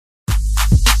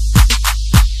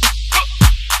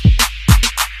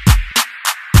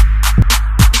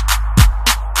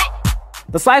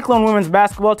The Cyclone women's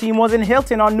basketball team was in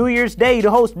Hilton on New Year's Day to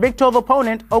host Big 12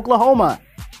 opponent Oklahoma.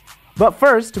 But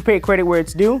first, to pay credit where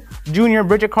it's due, junior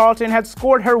Bridget Carlton had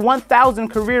scored her 1,000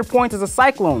 career points as a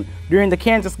Cyclone during the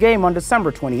Kansas game on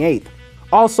December 28th.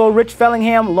 Also, Rich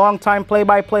Fellingham, longtime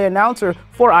play-by-play announcer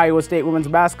for Iowa State women's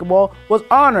basketball, was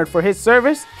honored for his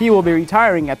service. He will be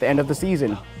retiring at the end of the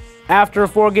season. After a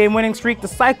 4-game winning streak, the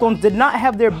Cyclones did not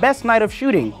have their best night of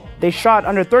shooting. They shot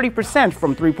under 30%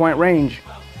 from three-point range.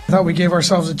 I thought we gave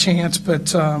ourselves a chance,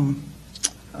 but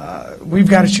we've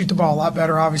got to shoot the ball a lot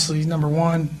better, obviously, number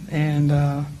one. And,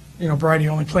 Bridie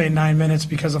only played 9 minutes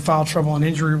because of foul trouble and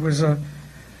injury was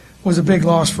a big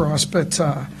loss for us. But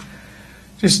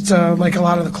just like a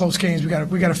lot of the close games, we got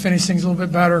to finish things a little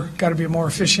bit better, got to be more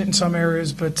efficient in some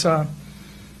areas. But,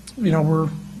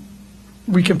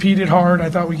 we competed hard. I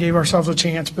thought we gave ourselves a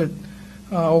chance, but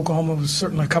Oklahoma was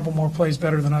certainly a couple more plays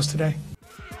better than us today.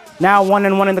 Now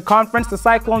 1-1 in the conference, the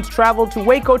Cyclones traveled to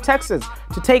Waco, Texas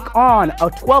to take on a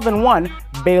 12-1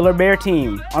 Baylor Bear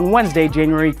team on Wednesday,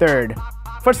 January 3rd.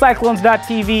 For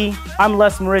Cyclones.tv, I'm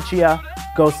Les Maricia.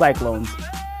 Go Cyclones.